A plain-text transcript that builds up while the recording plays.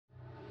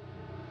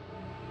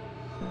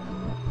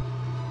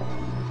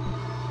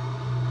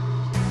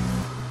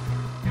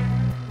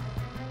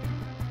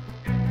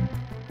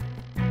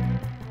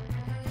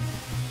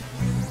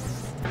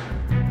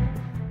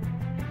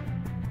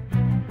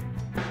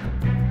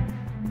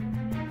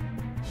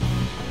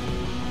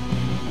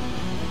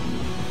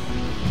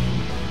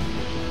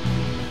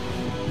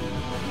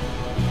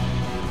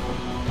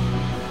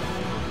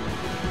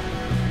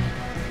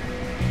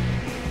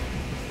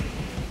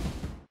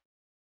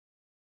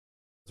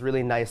It's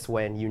really nice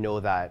when you know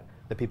that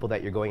the people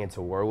that you're going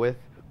into war with,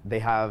 they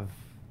have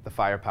the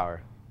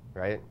firepower,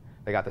 right?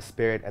 They got the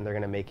spirit, and they're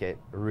going to make it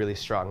really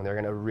strong. They're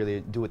going to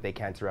really do what they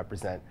can to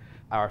represent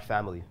our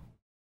family.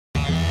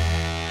 Yo,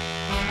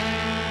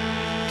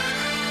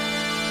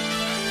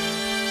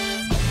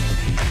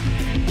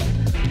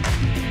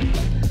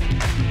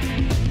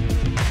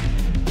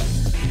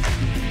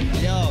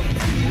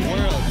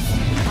 world,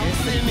 you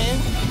see me?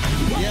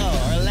 Yo,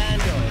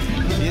 Orlando,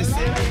 you see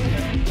me?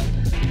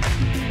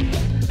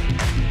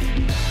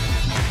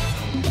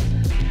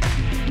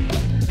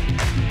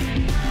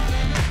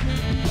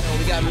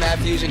 We got Mad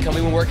Fusion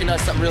coming. We're working on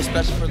something real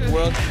special for the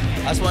world.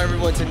 I just want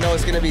everyone to know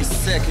it's gonna be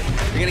sick.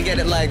 We're gonna get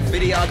it like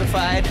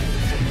videographied.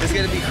 It's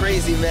gonna be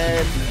crazy,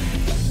 man.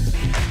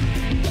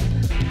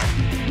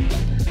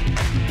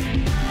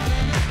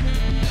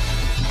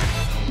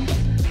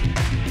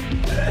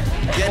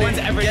 Get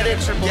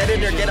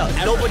in there, get out.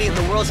 Nobody in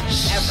the world's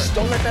ever.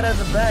 Don't let that out of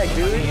the bag,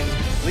 dude.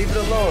 Leave it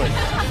alone.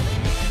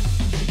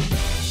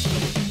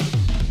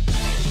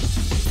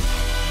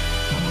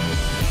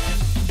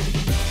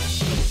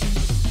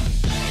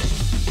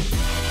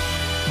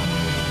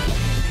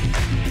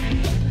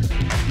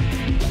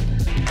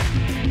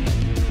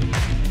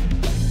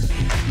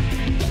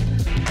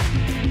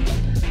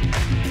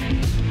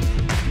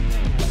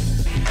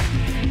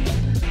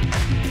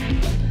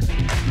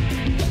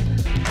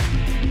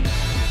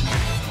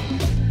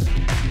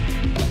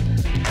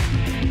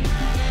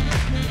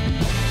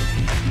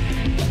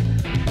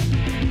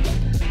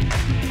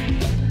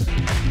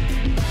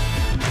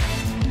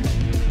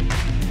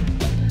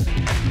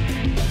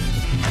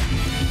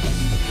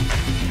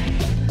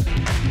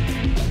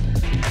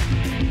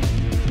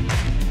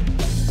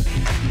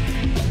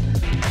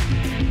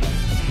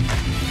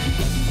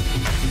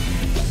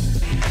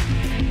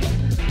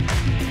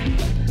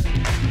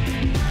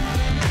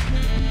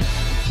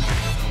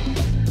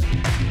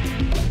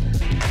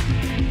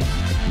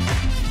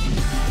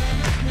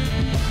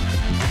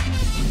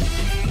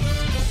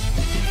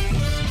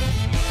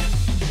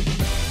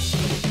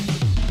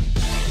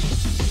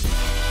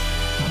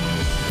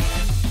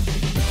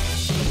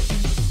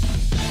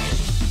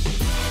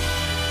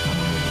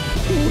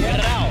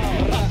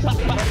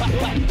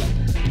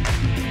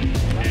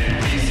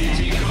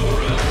 NBCT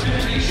COBRAS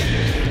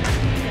temptation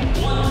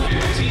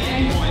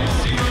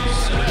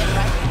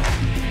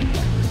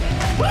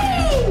 115.07. Woo!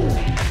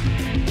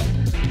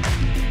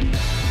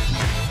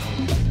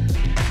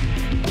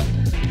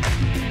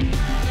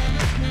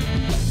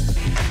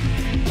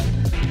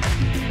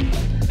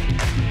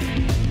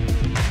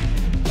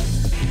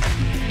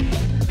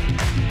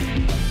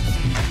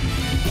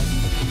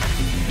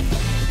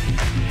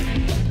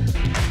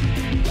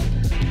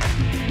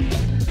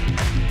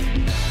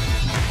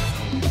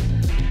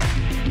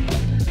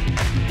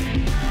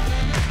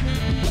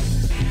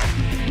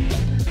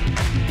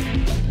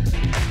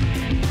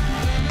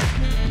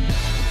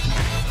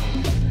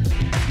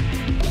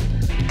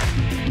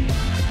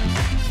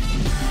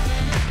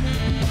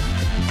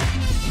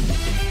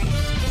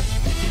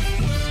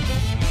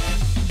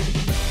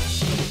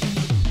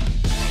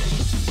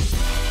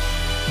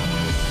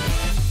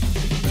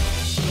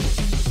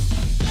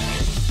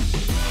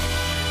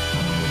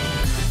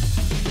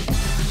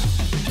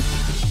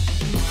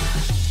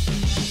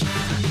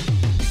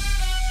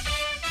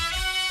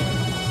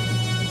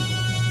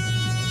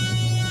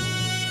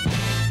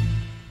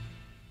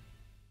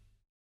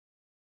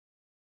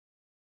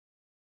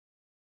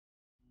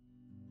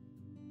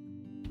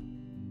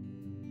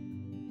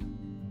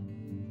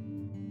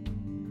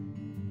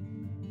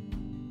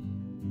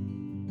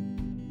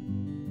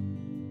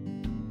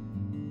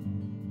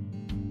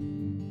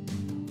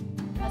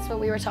 That's what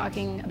we were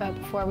talking about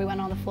before we went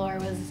on the floor,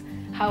 was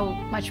how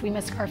much we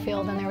missed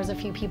Garfield, and there was a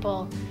few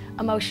people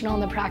emotional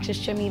in the practice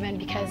gym even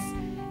because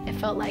it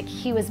felt like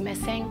he was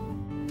missing.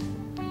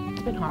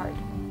 It's been hard.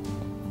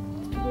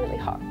 It's been really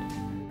hard.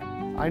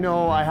 I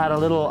know I had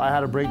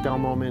a breakdown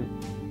moment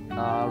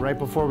right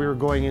before we were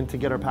going in to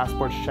get our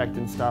passports checked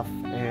and stuff,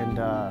 and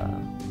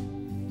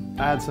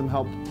I had some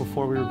help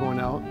before we were going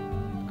out,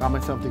 got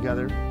myself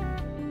together.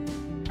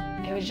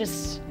 It was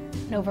just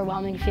an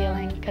overwhelming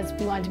feeling because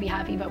we wanted to be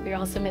happy, but we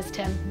also missed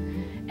him,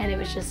 and it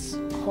was just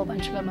a whole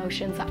bunch of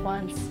emotions at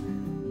once.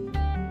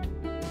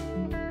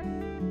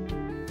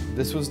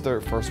 This was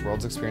their first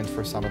Worlds experience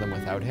for some of them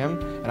without him,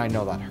 and I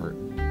know that hurt.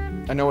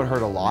 I know it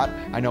hurt a lot.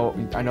 I know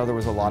there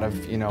was a lot of,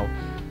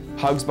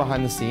 hugs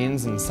behind the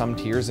scenes and some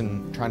tears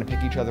and trying to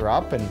pick each other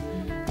up, and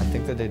I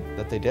think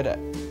that they did it.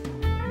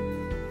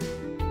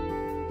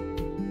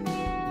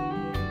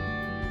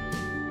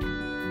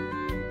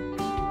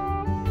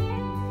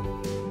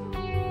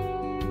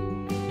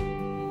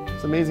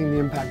 It's amazing the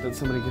impact that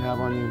somebody can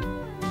have on you.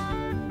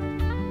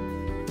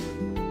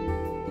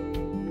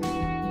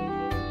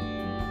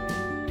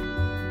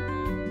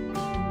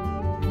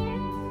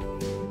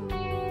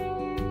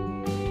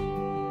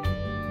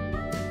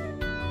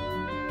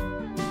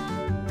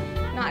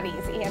 Not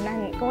easy, and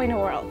then going to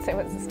Worlds, it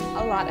was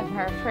a lot of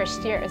our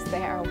first years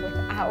there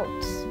without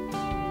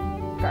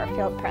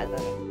Garfield present.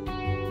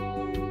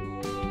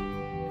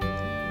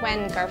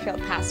 When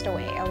Garfield passed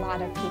away, a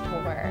lot of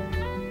people were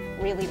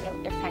really,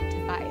 really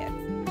affected by it.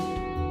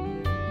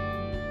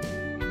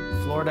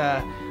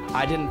 Florida,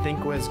 I didn't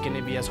think was going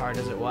to be as hard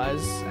as it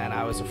was, and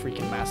I was a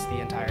freaking mess the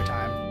entire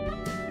time.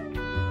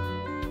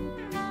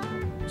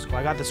 So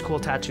I got this cool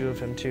tattoo of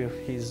him too.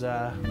 He's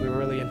we were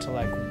really into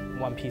like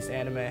One Piece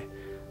anime.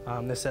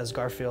 This says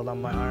Garfield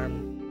on my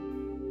arm.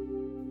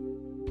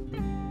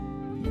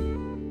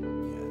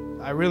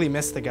 I really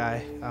miss the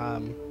guy.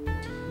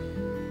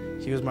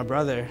 He was my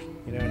brother,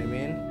 you know what I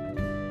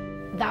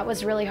mean? That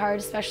was really hard,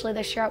 especially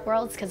this year at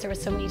Worlds, because there were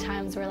so many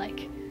times where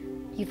like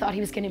you thought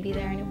he was going to be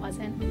there and it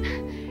wasn't.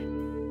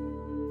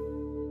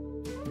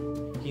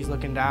 He's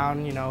looking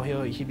down, you know,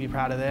 he'd be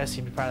proud of this,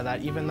 he'd be proud of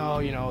that, even though,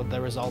 you know,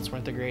 the results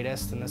weren't the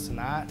greatest and this and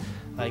that,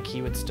 like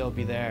he would still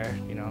be there,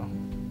 you know,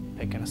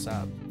 picking us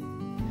up.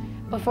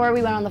 Before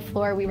we went on the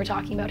floor, we were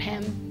talking about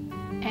him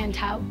and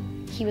how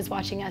he was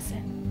watching us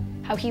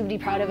and how he would be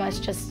proud of us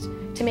just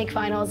to make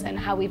finals and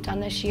how we've done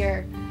this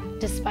year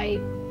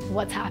despite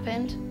what's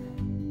happened.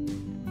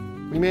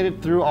 We made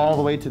it through all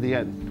the way to the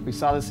end. We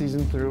saw the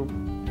season through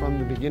from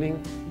the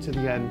beginning to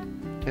the end,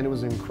 and it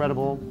was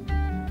incredible.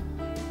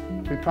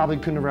 We probably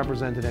couldn't have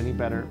represented any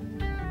better.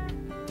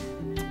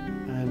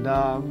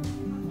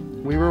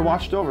 And we were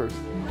watched over.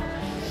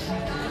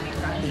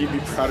 He'd be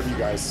proud of you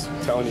guys,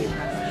 I'm telling you.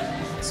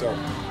 So,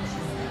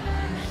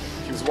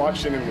 he was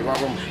watching and we love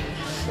him.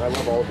 And I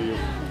love all of you.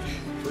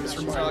 It's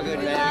all good,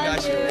 man. We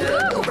got you,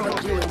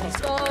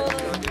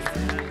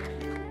 man.